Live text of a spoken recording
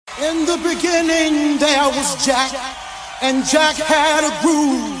In the beginning there was Jack, and Jack had a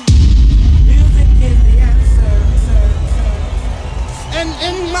groove. Music is the answer. And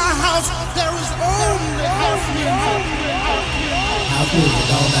in my house there is only house music. House music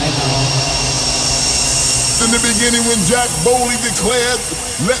all night long. In the beginning when Jack boldly declared,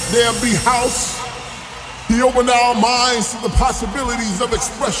 "Let there be house," he opened our minds to the possibilities of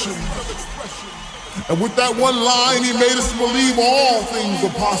expression. And with that one line, he made us believe all things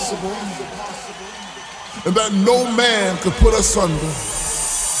are possible and that no man could put us under.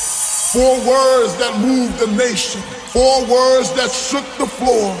 4 words that moved the nation, 4 words that shook the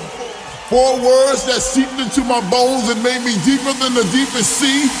floor, 4 words that seeped into my bones and made me deeper than the deepest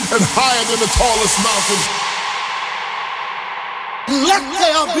sea and higher than the tallest mountain. Let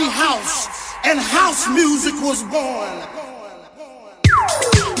there be house, and house music was born.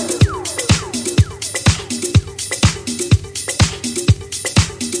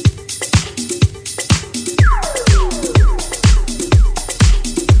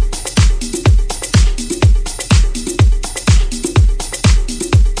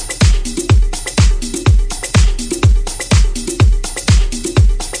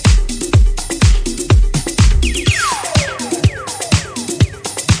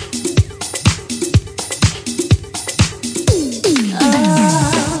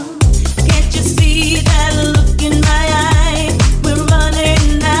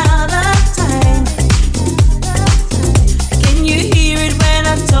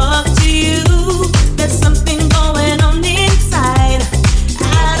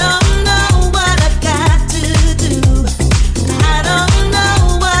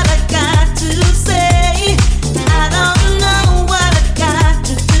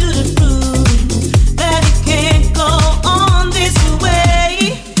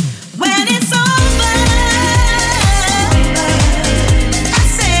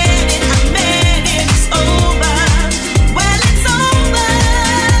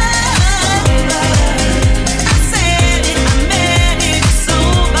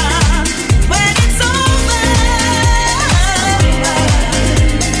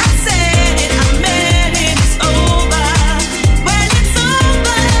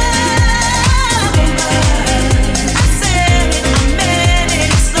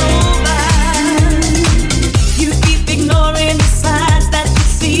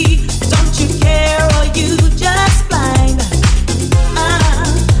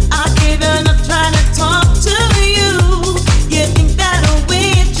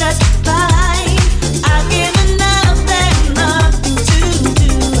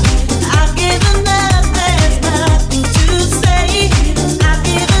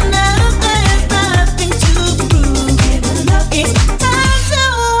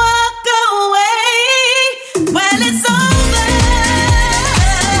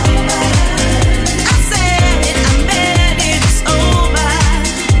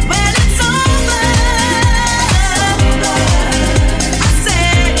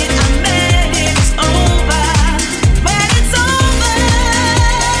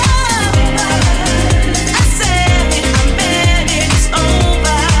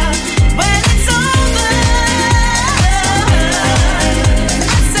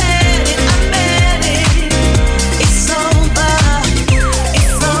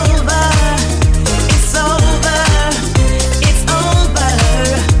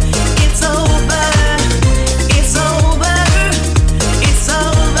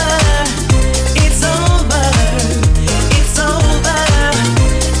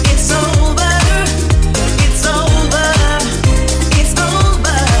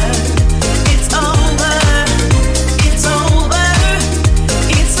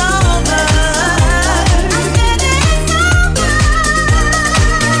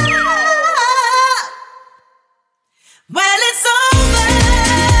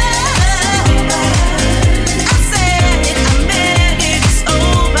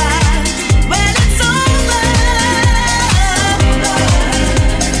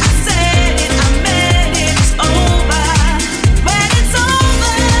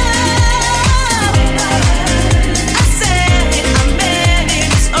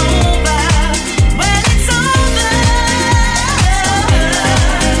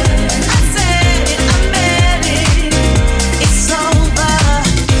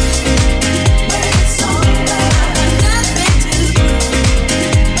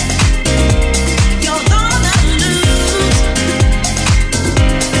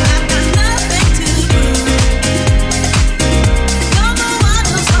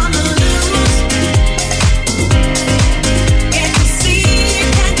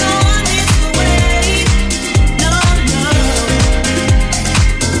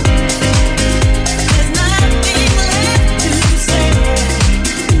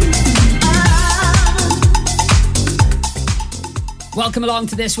 welcome along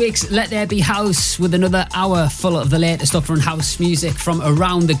to this week's Let There Be House with another hour full of the latest stuff from house music from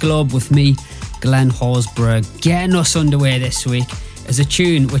around the globe with me, Glenn Horsburgh, getting us underway this week is a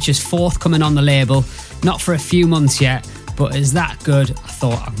tune which is forthcoming on the label, not for a few months yet, but is that good, I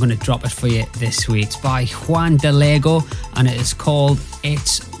thought I'm going to drop it for you this week. It's by Juan de Lego and it is called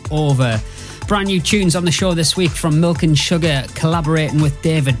It's Over. Brand new tunes on the show this week from Milk and Sugar collaborating with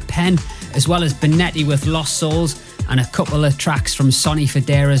David Penn, as well as Benetti with Lost Souls, and a couple of tracks from Sonny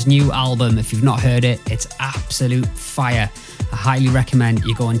Fodera's new album. If you've not heard it, it's absolute fire. I highly recommend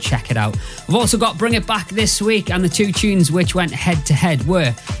you go and check it out. We've also got Bring It Back this week, and the two tunes which went head to head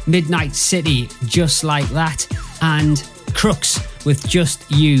were Midnight City, Just Like That, and Crooks with Just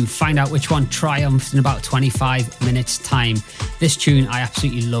You. Find out which one triumphed in about 25 minutes time. This tune I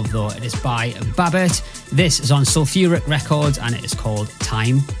absolutely love though. It is by Babbitt. This is on Sulfuric Records and it is called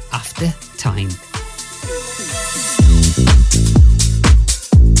Time After Time.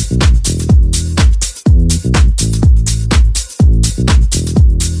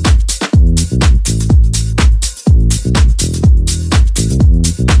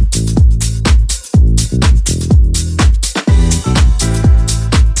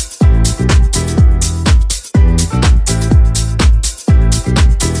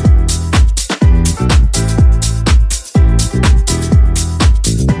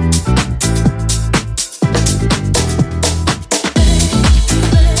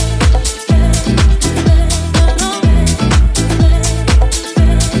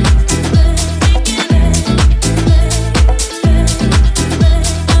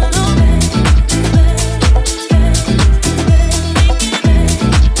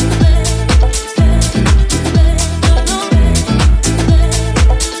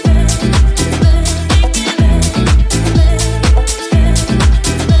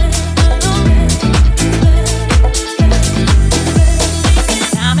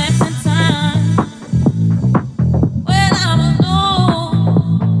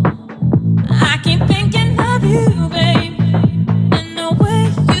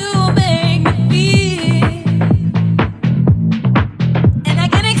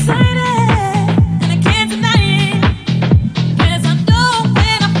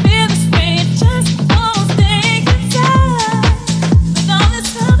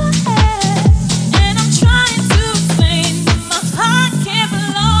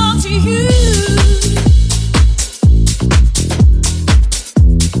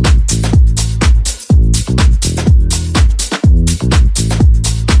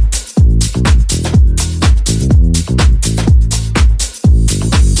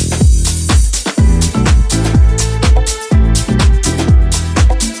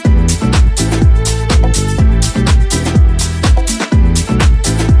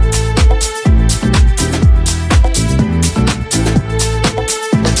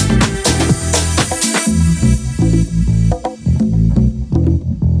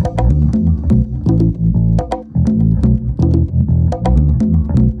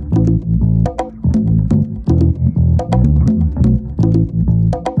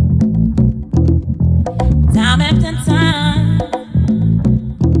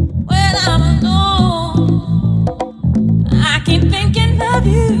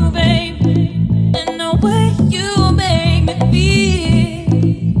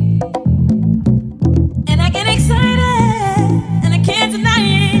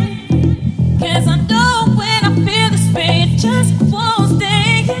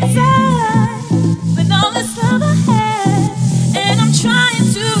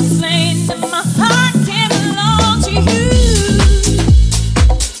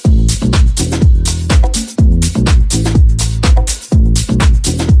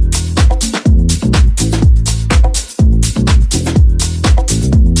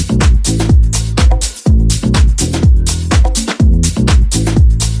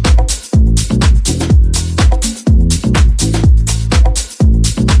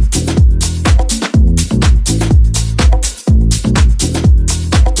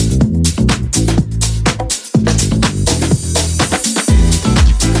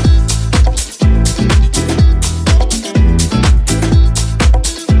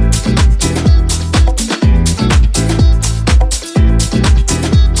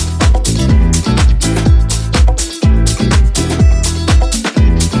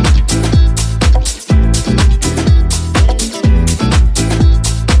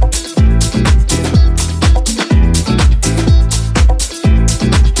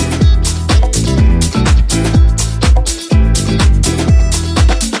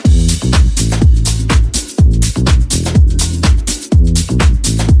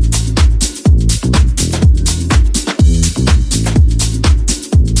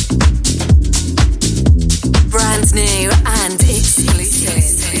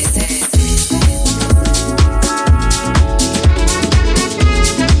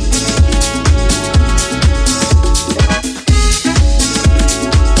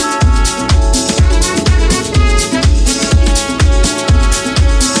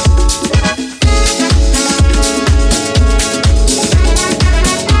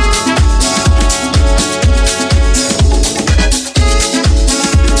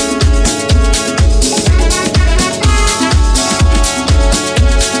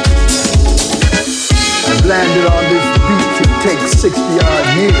 take 60-odd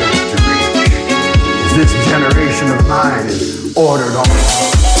years to reach. This generation of mine is ordered on.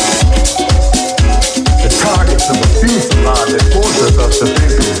 The targets of a fuselage that forces us to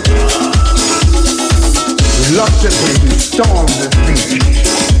think of. Reluctantly we storm this beach.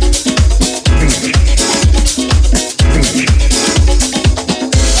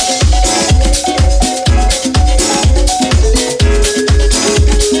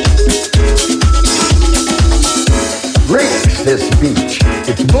 This beach.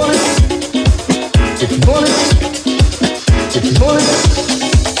 It's bullets. It's bullets. It's bullets.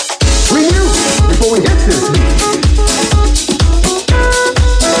 We knew before we hit this beach.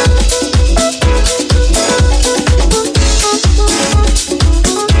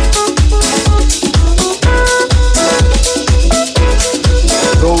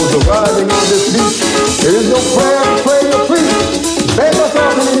 Those arriving on this beach, there is no prayer, pray, or preach. Beg us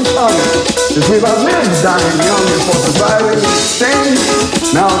all in any target. Since we've outlived dying young and for surviving exchange,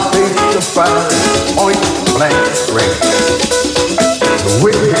 now face the fire, point blank range. The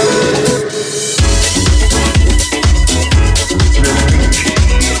wicked.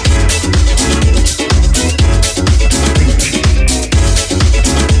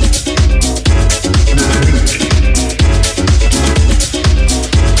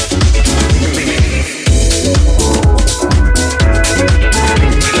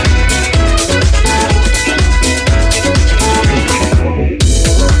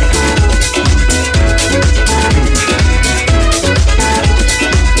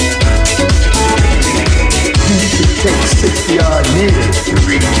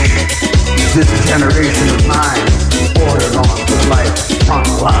 This generation of mine ordered on to life's front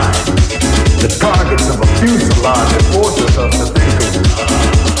line. The targets of a fuselage that forces us to think of.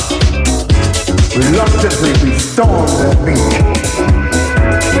 Reluctantly we storm this beach.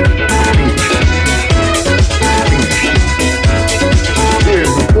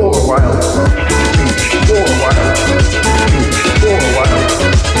 Here's the 4 wild beach, 4 wild beach, 4 wild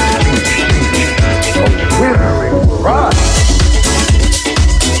beach, a withering ride.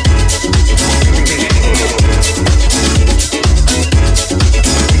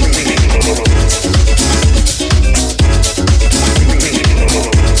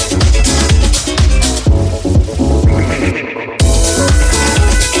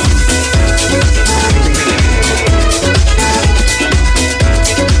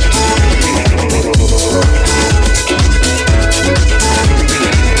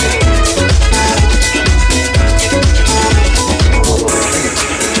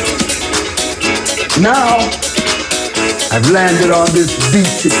 Now, I've landed on this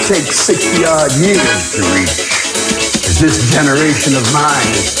beach it takes 60-odd years to reach. As this generation of mine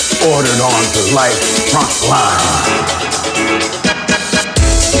is ordered on to life's front line.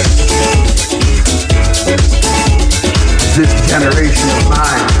 This generation of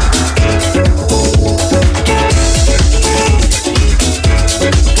mine.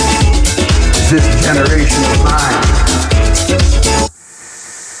 This generation of mine.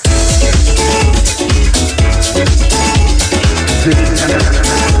 This generation of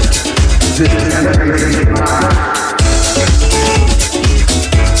mine. This generation of mine.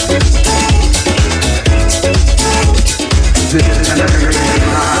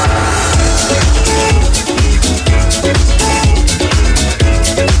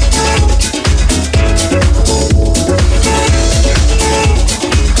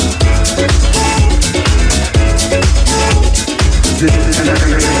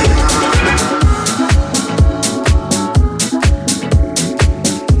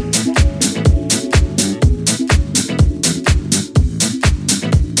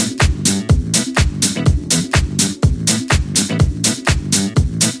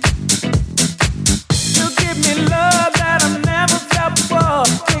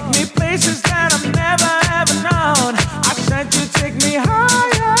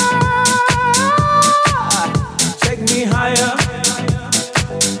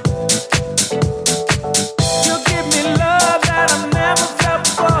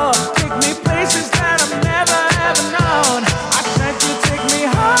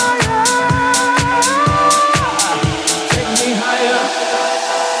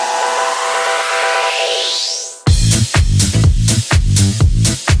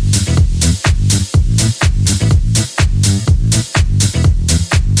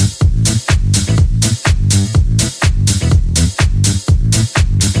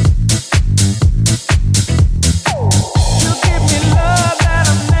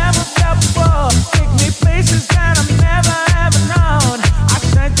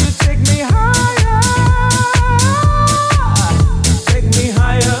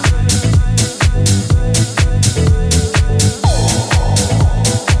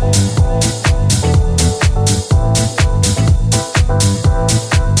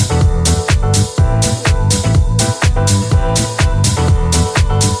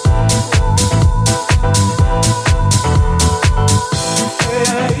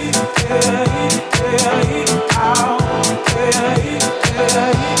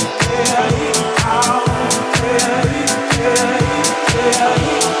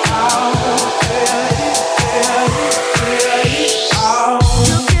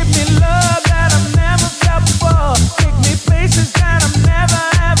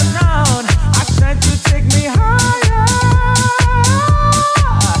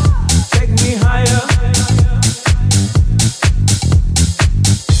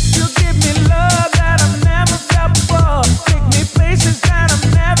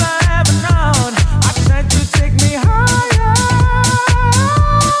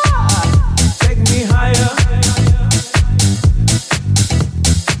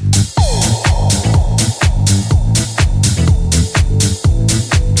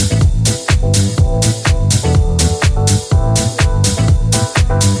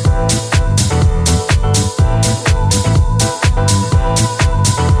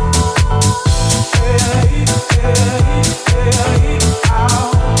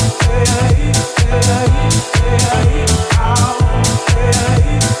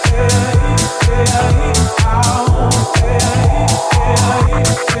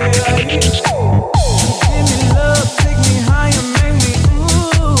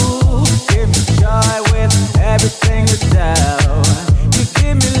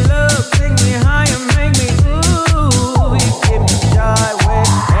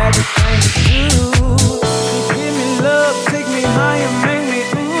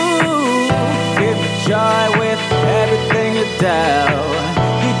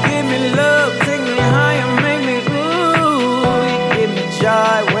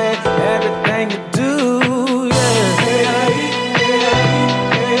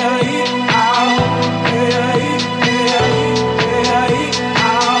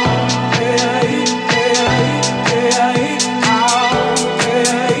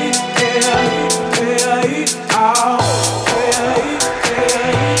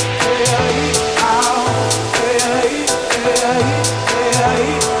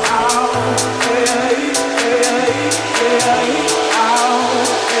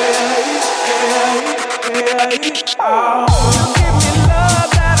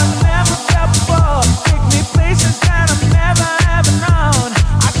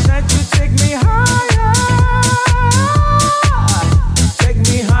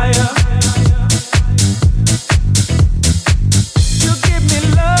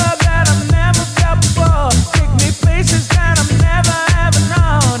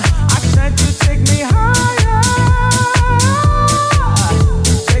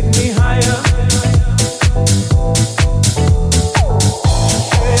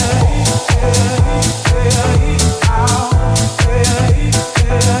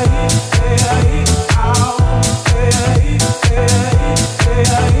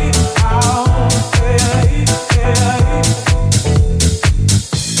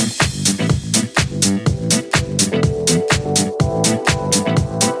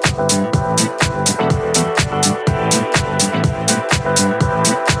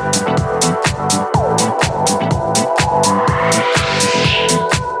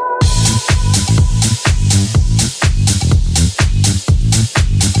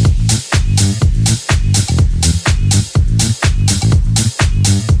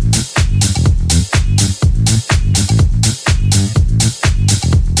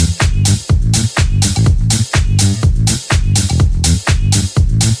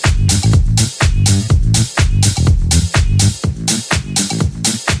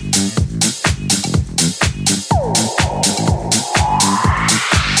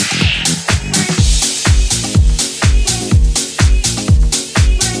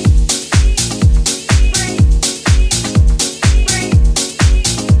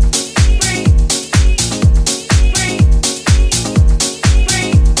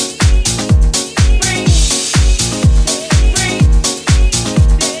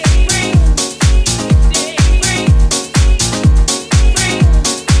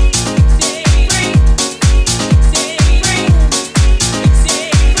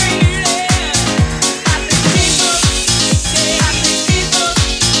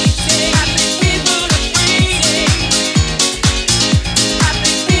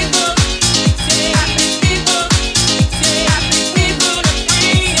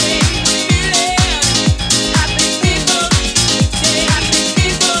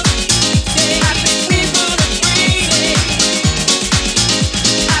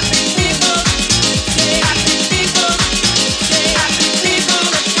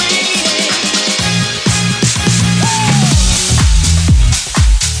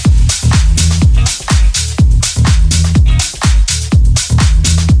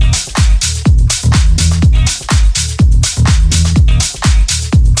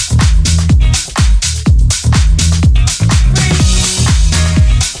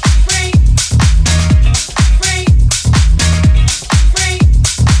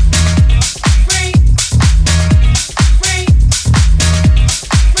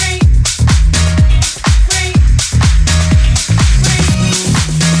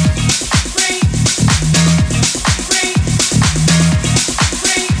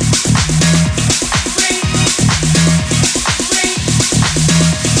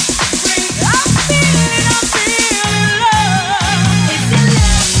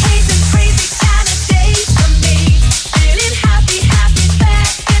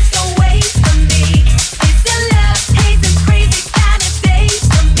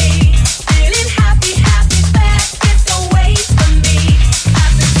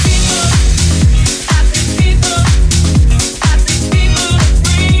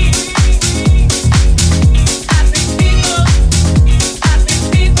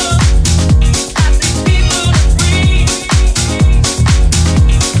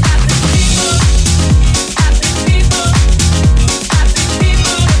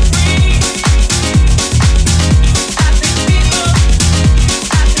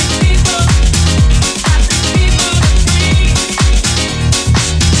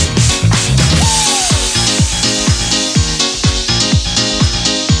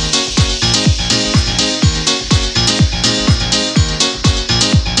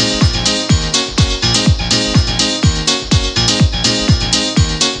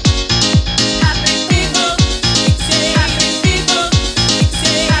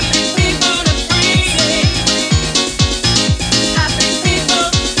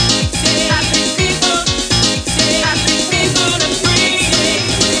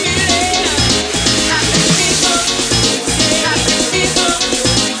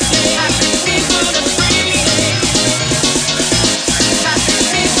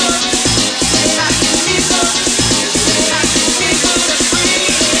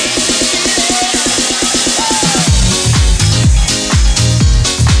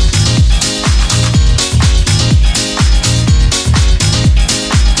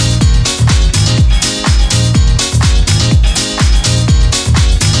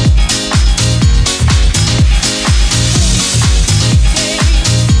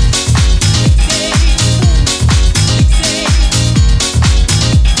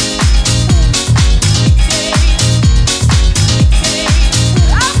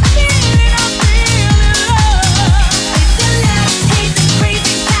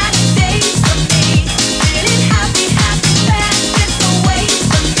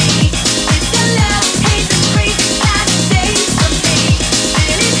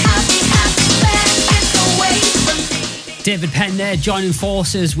 David Penn there, joining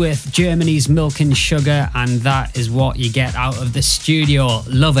forces with Germany's Milk and Sugar, and that is what you get out of the studio.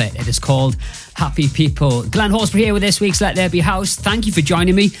 Love it. It is called Happy People. Glenn Horsburgh here with this week's Let There Be House. Thank you for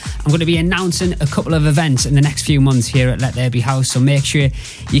joining me. I'm going to be announcing a couple of events in the next few months here at Let There Be House, so make sure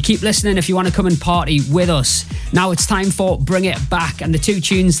you keep listening if you want to come and party with us. Now it's time for Bring It Back, and the two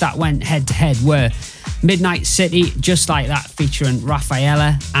tunes that went head to head were Midnight City, Just Like That, featuring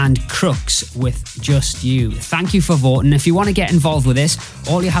Rafaela, and Crooks with Just You. Thank you for voting. If you want to get involved with this,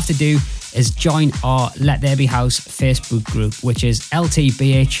 all you have to do is join our Let There Be House Facebook group, which is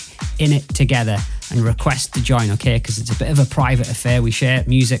LTBH In It Together, and request to join, okay? Because it's a bit of a private affair. We share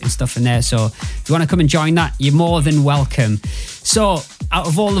music and stuff in there, so if you want to come and join that, you're more than welcome. So, out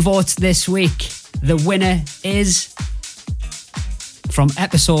of all the votes this week, the winner is from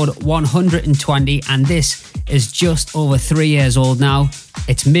episode 120, and this is just over 3 years old now.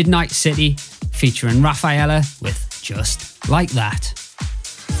 It's Midnight City featuring Rafaela with Just Like That.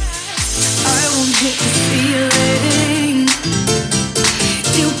 I won't get the feeling,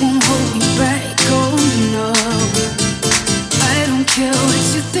 you won't hold me back, oh no. I don't care what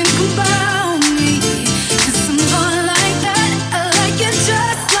you think about me, 'cause I'm not like that. I like it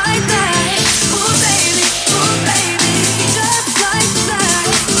just like that. Oh baby, just like that.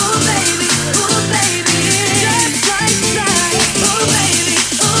 Oh baby, just like that. Oh baby,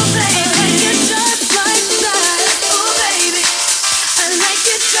 I like it just like that. Oh baby, I like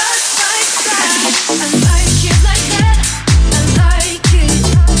it just like that. I like it like that. I like it.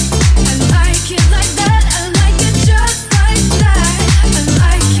 I like it like that. I like it just like that. I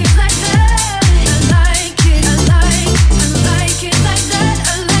like it like that.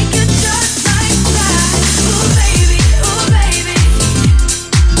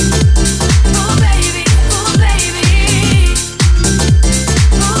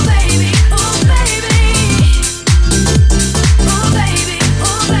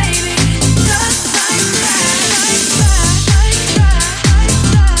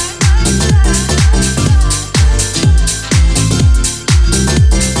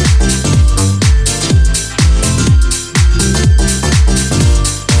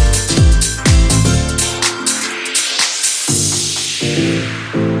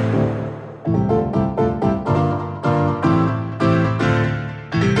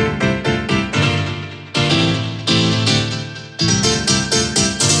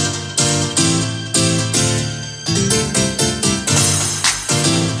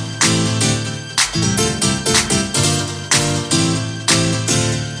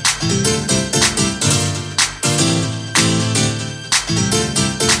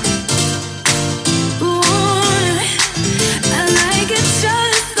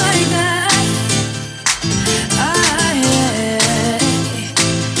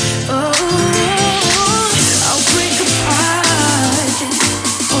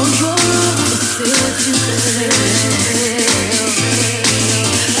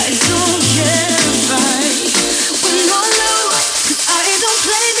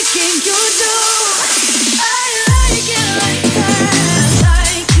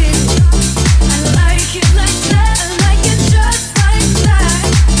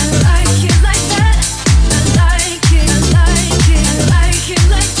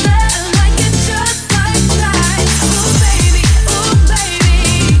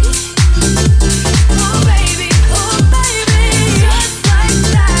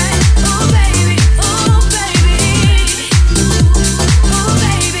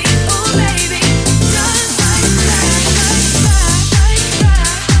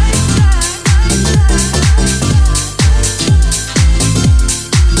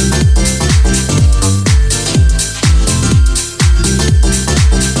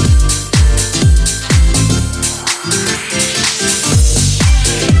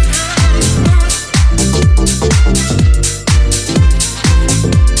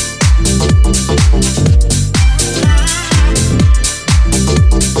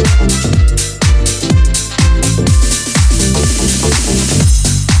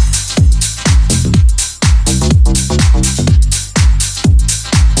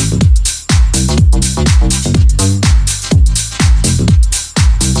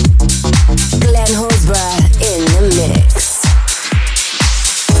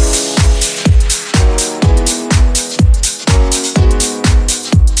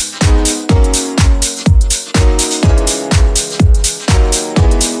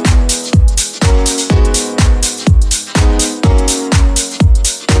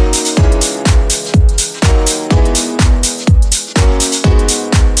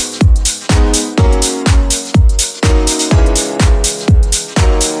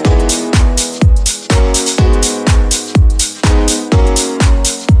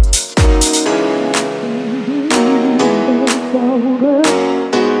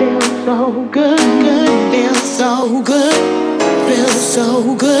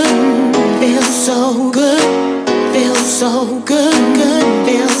 so good, feels so good, feels so good, good,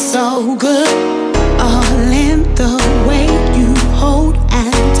 feels so good. All in the way you hold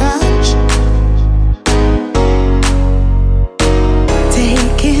and touch,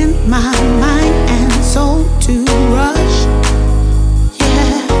 taking my mind and soul to rush.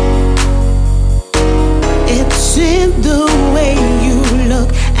 Yeah, it's in the way you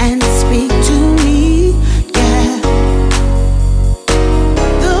look and speak to me. Yeah,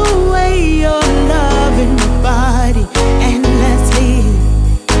 the way you're loving my body endlessly.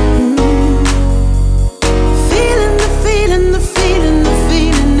 Feeling the feeling, the feeling, the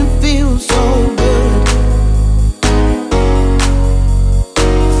feeling, it feels so good.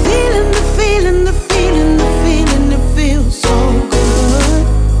 Feeling the feeling, the feeling, the feeling, it feels so good.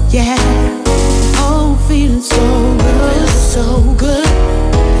 Yeah, oh, feeling so good, so good,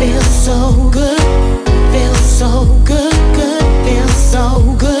 feels so good, feels so good, good, feels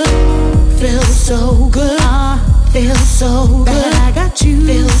so good, feels so good, feels so good. I got you,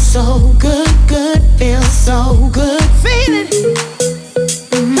 feels so good, good, feels so good, feeling,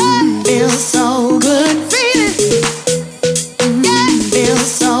 feels so good, feeling,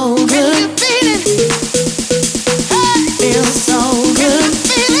 feels so good, feeling, feels so good,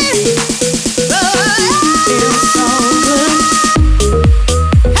 feeling, feels so good.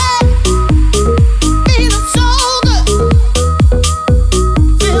 Feels so good.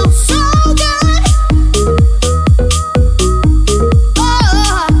 Feels so good.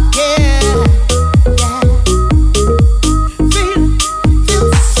 Oh, yeah, yeah.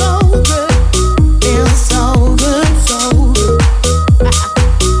 Feels so good. Feels so good, so good.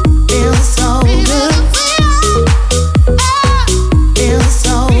 Feels so good. Feels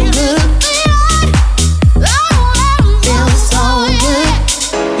so good. Feels so good.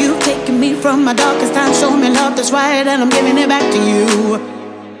 You've taken me from my darkest time, shown me love that's right, and I'm giving it back to you.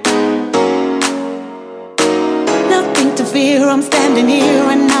 Nothing to fear, I'm standing here,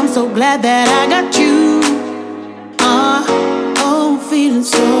 and I'm so glad that I got you. Oh, feeling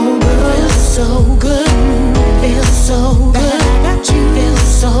so good, feels so good, feels so good. I got you, feels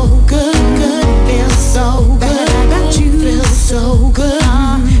so good, good, feels so good. I got you, feels so good,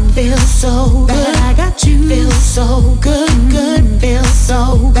 feels so good. I got you, feels so good, good, feels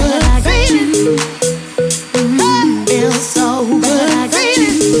so good. I got you, feels so good. I got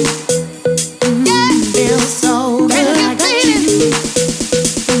you, feels so good. I got you, feels so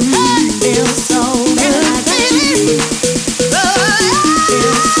good. I got you, feels so good.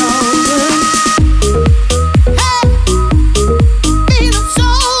 Feels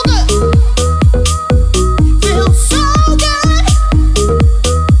so good. Feels so good.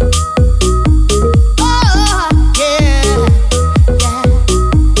 Oh, yeah, yeah.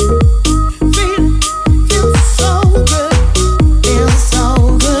 Feels so good. Feels so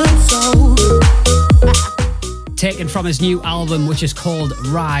good, so good. Taken from his new album, which is called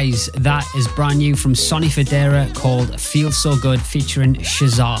Rise. That is brand new from Sonny Fodera, called Feel So Good, featuring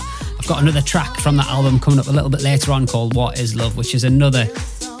Shazar. I've got another track from that album coming up a little bit later on called What Is Love, which is another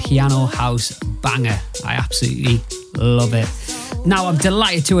piano house banger. I absolutely love it. Now, I'm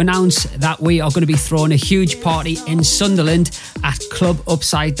delighted to announce that we are going to be throwing a huge party in Sunderland at Club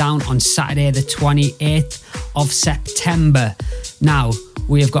Upside Down on Saturday the 28th of September. Now,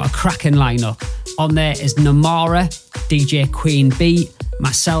 we have got a cracking lineup. On there is Namara, DJ Queen B,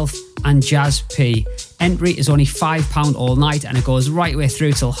 myself and Jazz P. Entry is only £5 all night, and it goes right way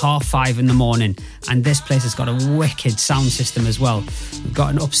through till 5:30 in the morning. And this place has got a wicked sound system as well. We've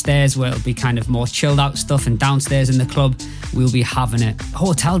got an upstairs where it'll be kind of more chilled out stuff, and downstairs in the club we'll be having it.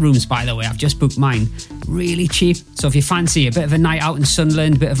 Hotel rooms, by the way, I've just booked mine. Really cheap. So if you fancy a bit of a night out in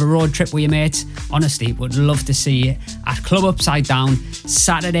Sunderland, a bit of a road trip with your mates, honestly, would love to see you at Club Upside Down,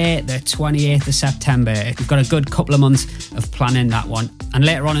 Saturday the 28th of September. We've got a good couple of months of planning that one. And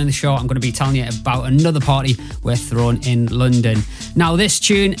later on in the show, I'm going to be telling you about another party we're throwing in London. Now, this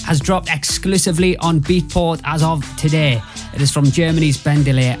tune has dropped exclusively on Beatport as of today. It is from Germany's Ben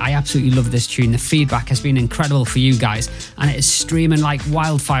Delay. I absolutely love this tune. The feedback has been incredible for you guys, and it is streaming like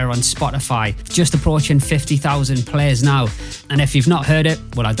wildfire on Spotify. Just approaching 50,000 plays now. And if you've not heard it,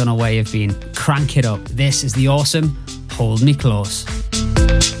 well, I don't know where you've been. Crank it up. This is the awesome Hold Me Close.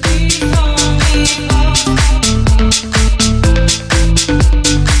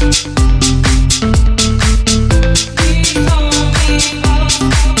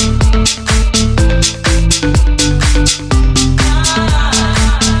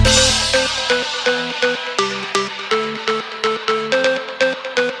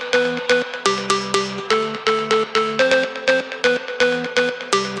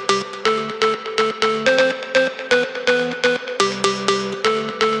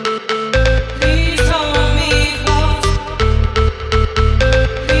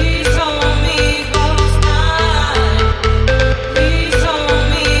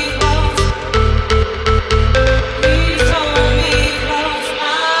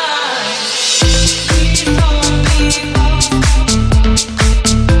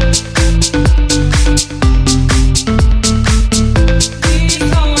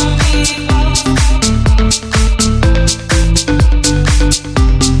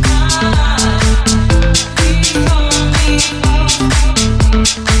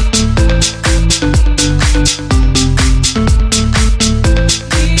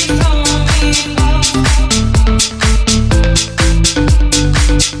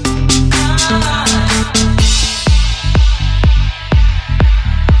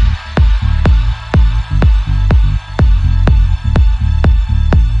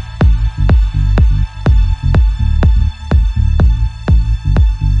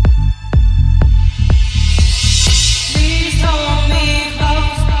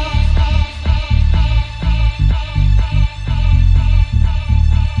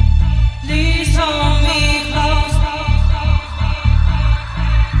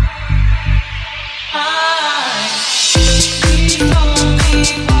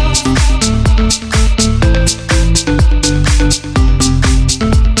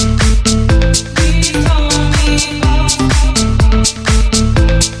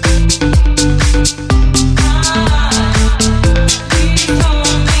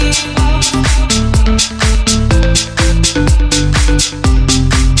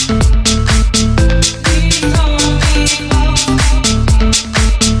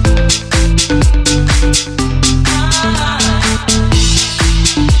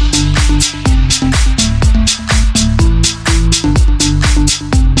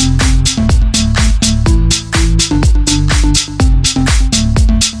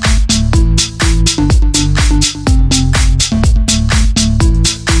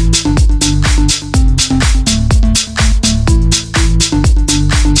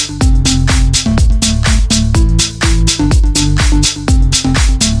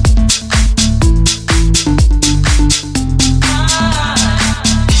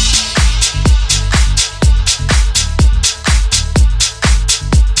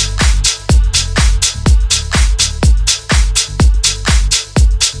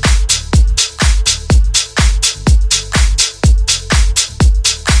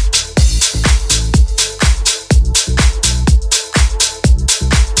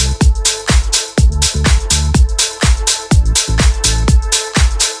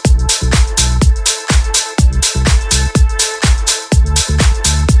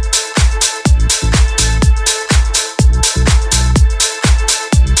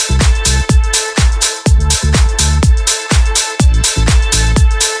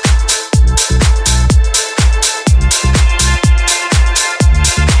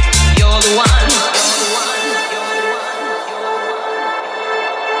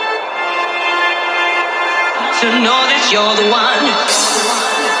 you're the one.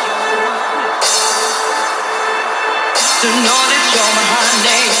 To know that you're my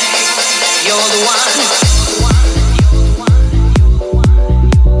honey, you're the one.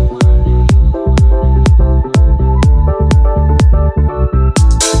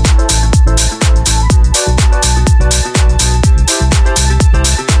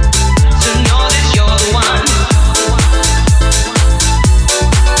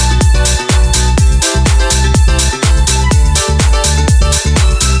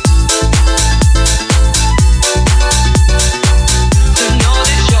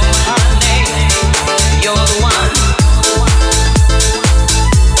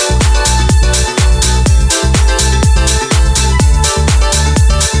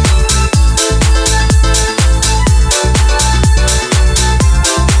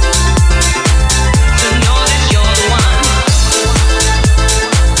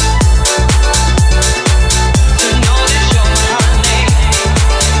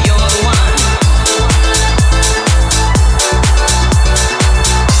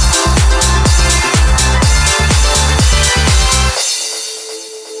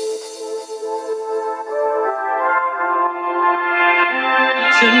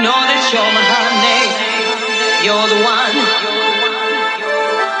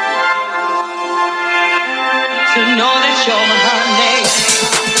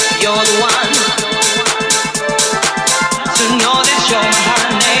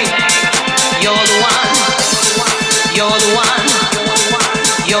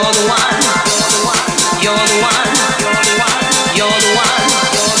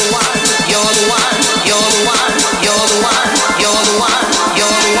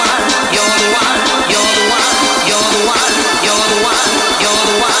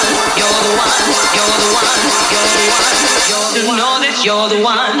 You're the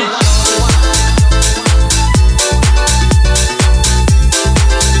one.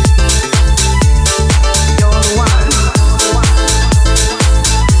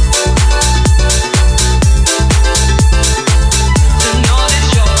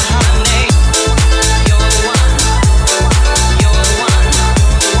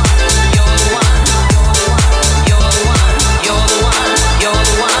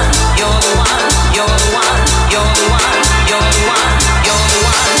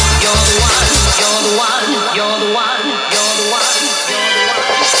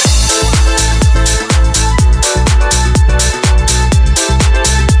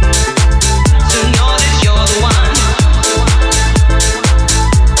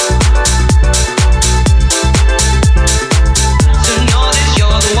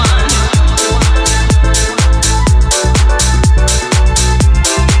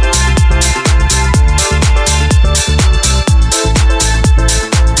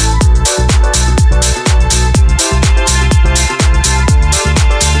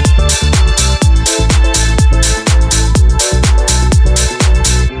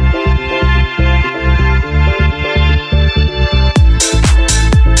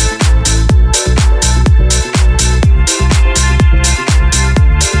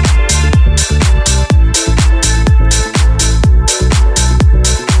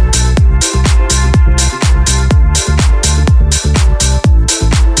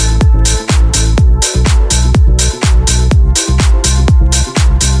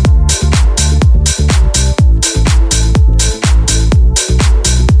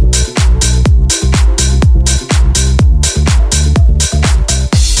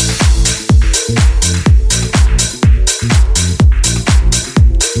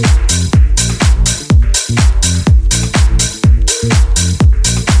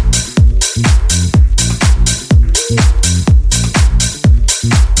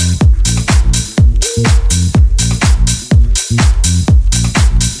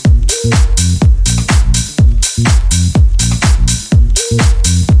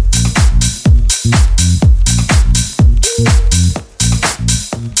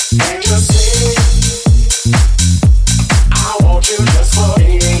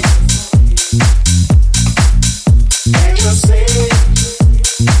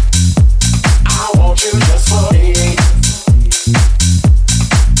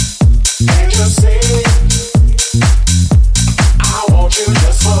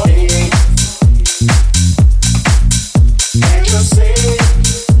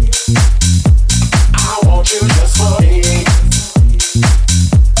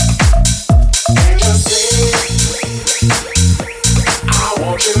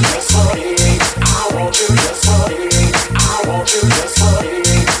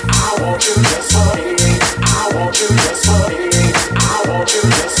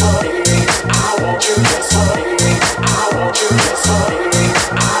 I want you just for me.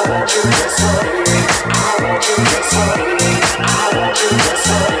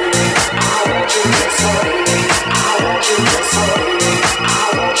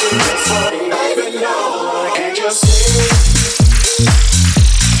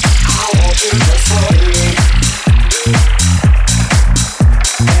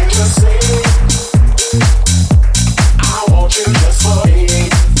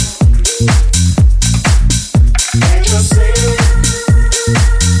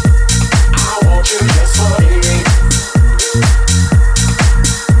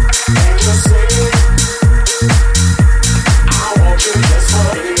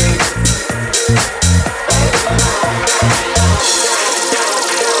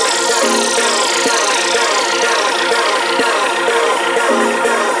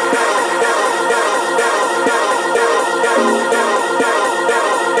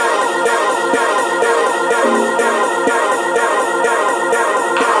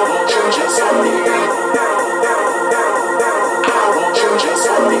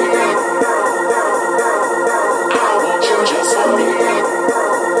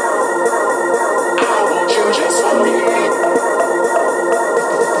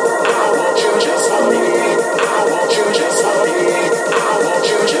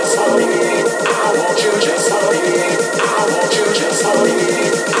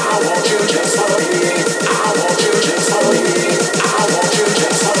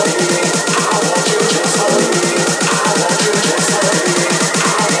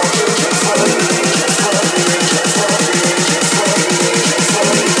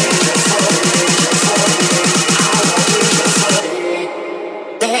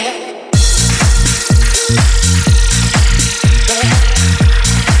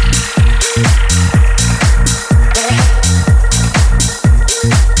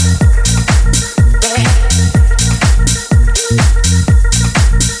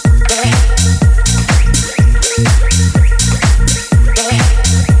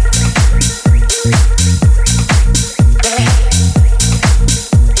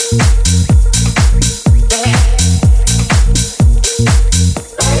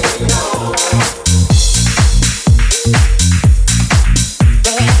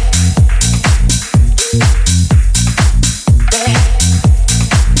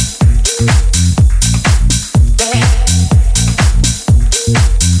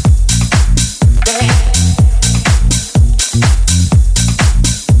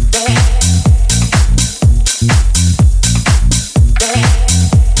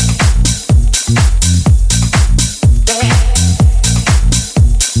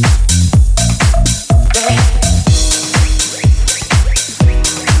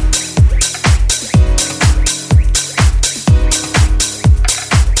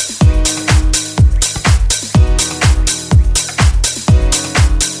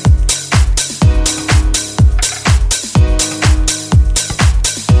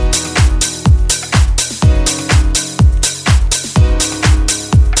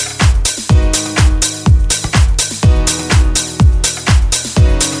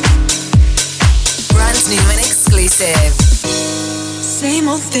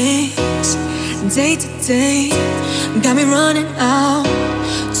 old things, day to day, got me running out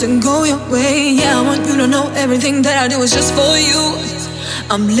to go your way. Yeah, I want you to know everything that I do is just for you.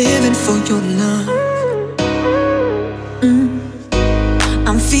 I'm living for your love.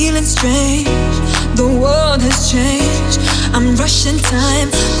 I'm feeling strange, the world has changed. I'm rushing time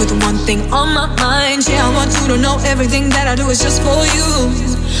with one thing on my mind. Yeah, I want you to know everything that I do is just for you.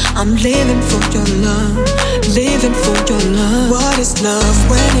 I'm living for your love, living for your love. What is love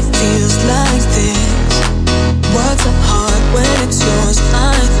when it feels like this? What's a heart when it's yours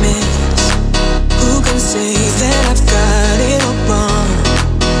I miss? Who can say that I've got it all wrong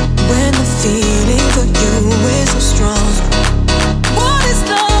when the feeling for you is so strong? What is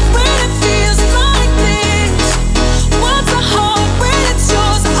love when it feels like this? What's a heart when it's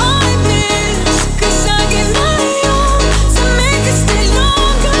yours I miss? 'Cause I give my all to make it stay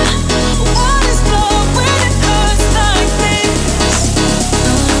longer. What is love when it hurts like this?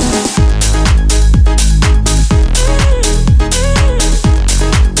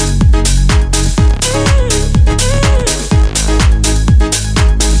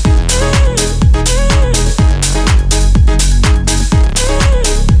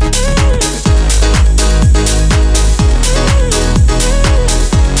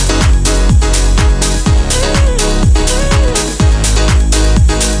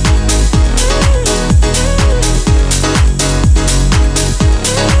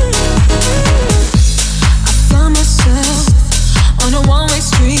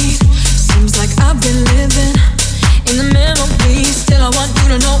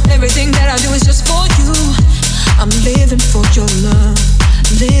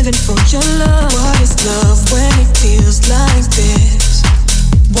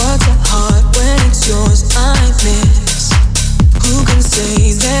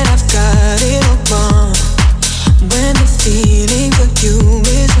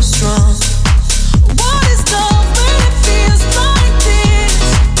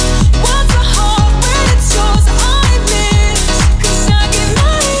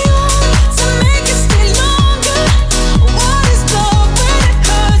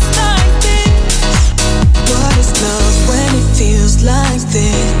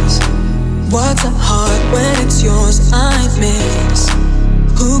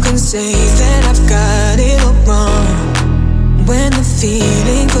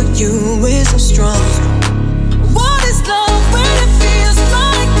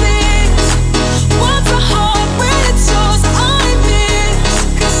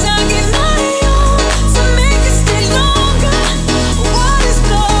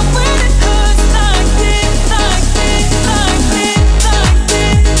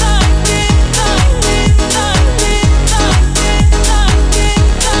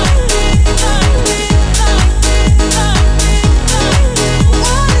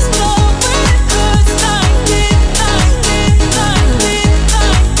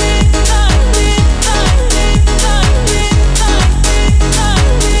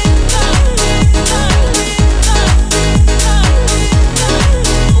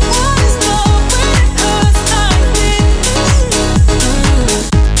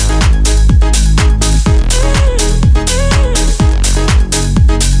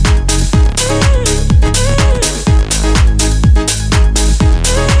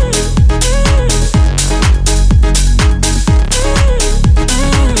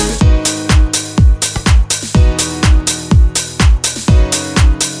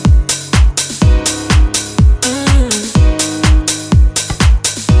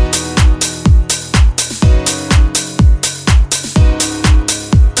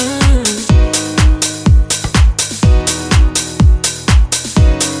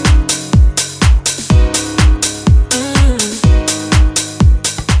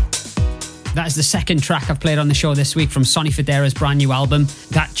 The second track I've played on the show this week from Sonny Fodera's brand new album.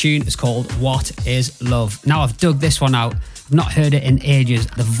 That tune is called What Is Love. Now I've dug this one out. I've not heard it in ages.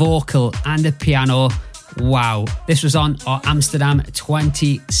 The vocal and the piano, wow. This was on our Amsterdam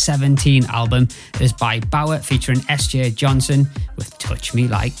 2017 album. It is by Bauer featuring SJ Johnson with Touch Me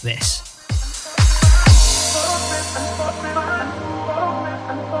Like This.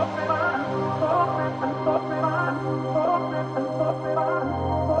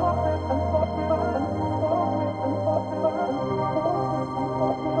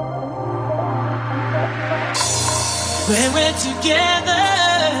 When we're together,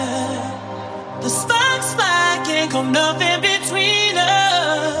 the sparks fly, can't go nothing between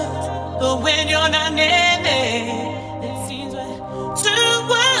us. But when you're not near me, it seems we're 2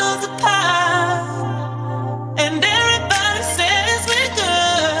 worlds apart. And everybody says we're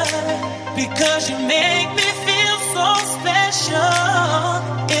good because you make me feel so special.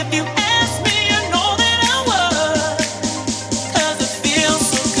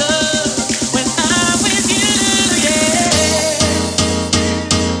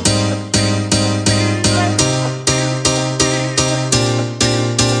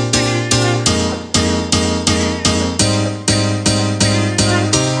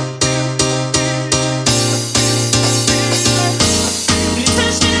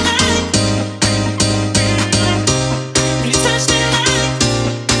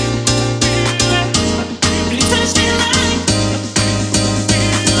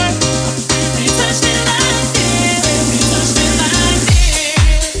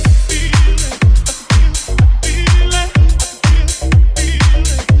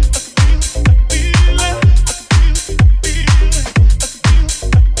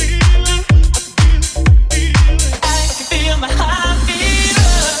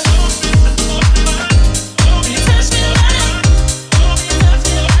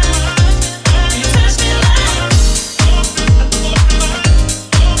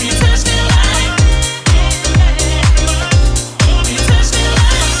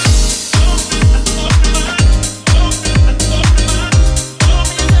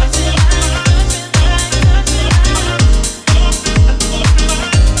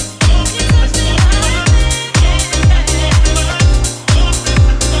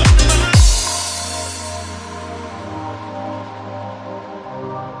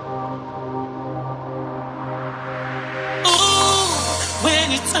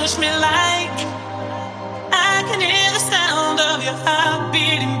 your heart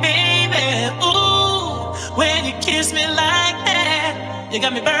beating, baby. Ooh, when you kiss me like that, you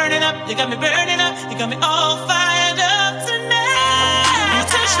got me burning up, you got me burning up, you got me all fired up tonight. You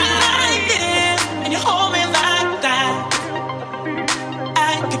touch me like this, and you hold me like that.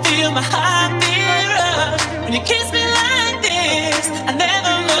 I can feel my heart beat up. When you kiss me like this, I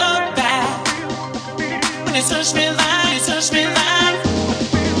never look back. When you touch me like, you touch me like.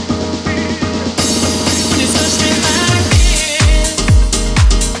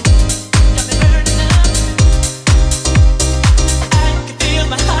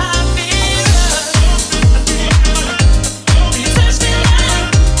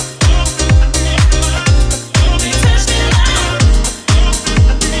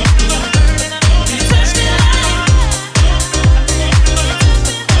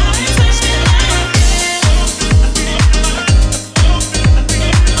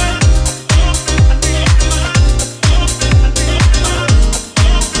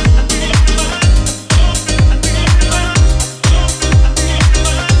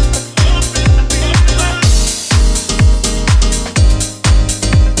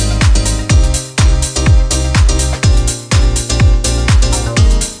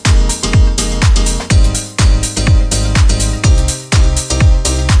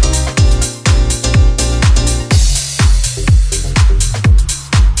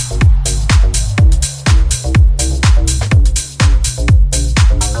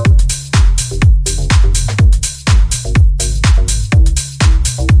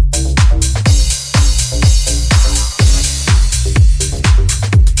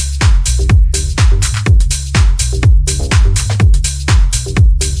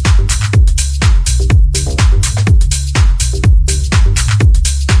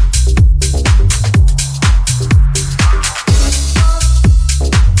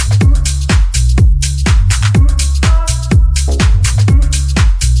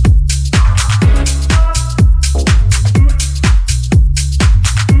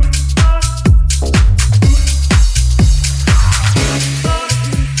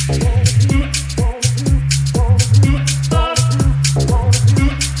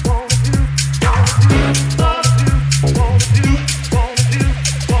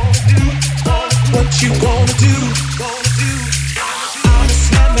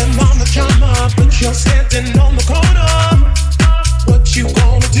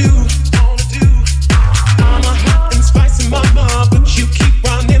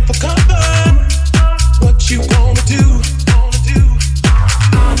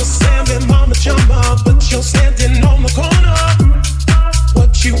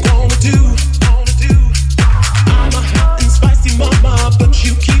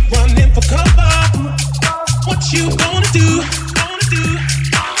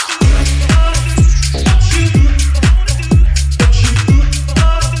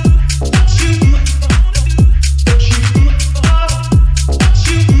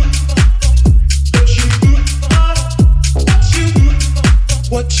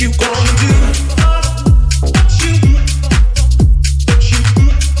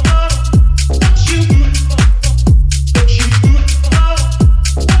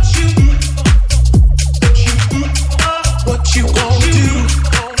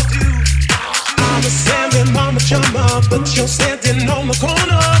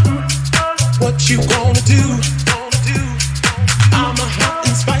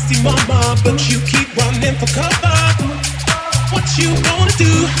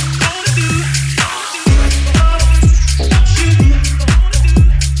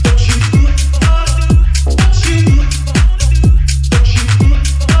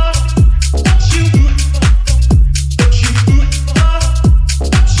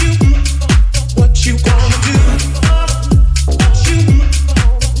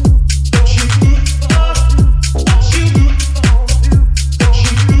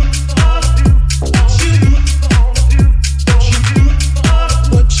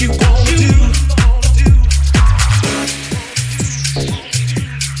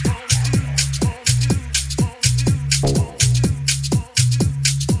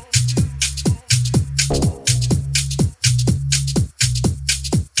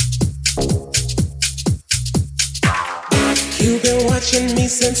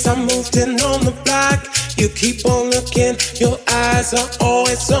 Since I moved in on the block, you keep on looking, your eyes are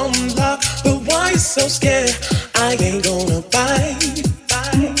always on lock. But why you so scared? I ain't gonna bite.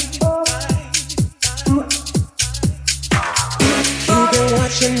 You've been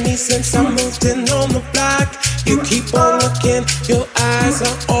watching me since I moved in on the block. You keep on looking, your eyes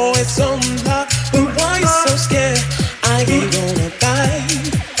are always on lock. But why you so scared? I ain't gonna bite.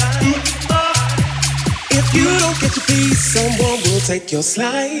 If you don't get get your piece, someone will take your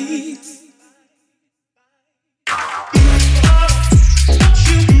slice.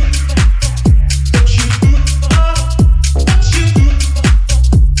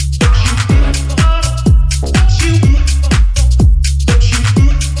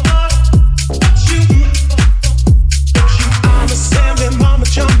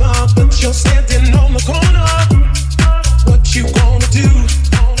 You're standing on the corner. What you gonna do?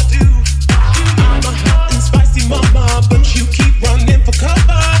 I'm a hot and spicy mama, but you keep running for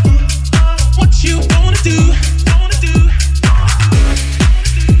cover. What you gonna do?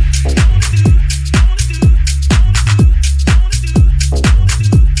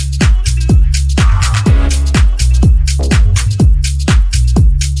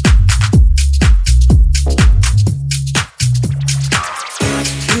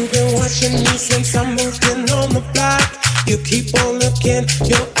 Since I'm moving on the block, you keep on looking,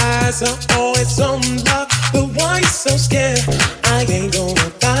 your eyes are always on lock. But why you so scared? I ain't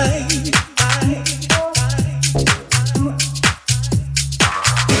gonna bite.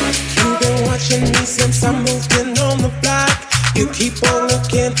 You've been watching me since I'm moving on the block. You keep on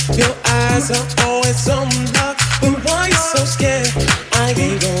looking, your eyes are always on lock. But why you so scared? I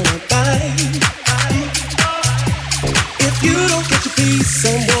ain't gonna bite. If you don't get your piece,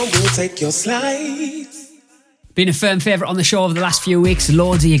 someone will take your slice. Been a firm favourite on the show over the last few weeks.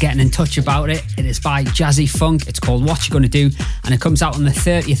 Loads of you getting in touch about it. It is by Jazzy Funk. It's called What You Gonna Do, and it comes out on the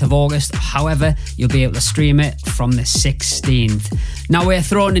 30th of August. However, you'll be able to stream it from the 16th. Now we're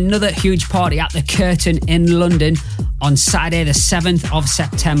throwing another huge party at the Curtain in London on Saturday the 7th of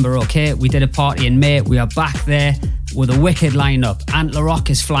September, okay? We did a party in May. We are back there with a wicked lineup. Antler Rock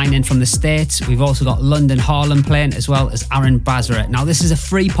is flying in from the States. We've also got London Harlem playing, as well as Aaron Basra. Now this is a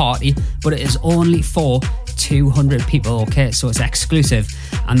free party, but it is only for 200 people, okay? So it's exclusive.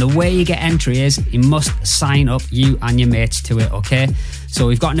 And the way you get entry is you must sign up, you and your mates, to it, okay? So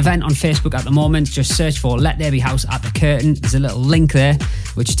we've got an event on Facebook at the moment. Just search for Let There Be House at the Curtain. There's a little link there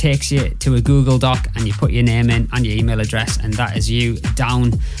which takes you to a Google Doc, and you put your name in and your email address, and that is you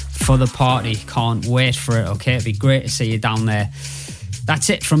down for the party. Can't wait for it, okay? It'd be great to see you down there.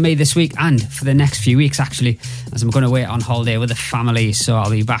 That's it from me this week and for the next few weeks, actually, as I'm going to away on holiday with the family, so I'll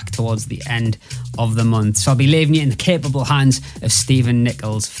be back towards the end of the month. So I'll be leaving you in the capable hands of Stephen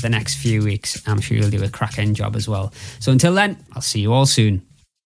Nichols for the next few weeks. I'm sure you'll do a cracking job as well. So until then, I'll see you all soon.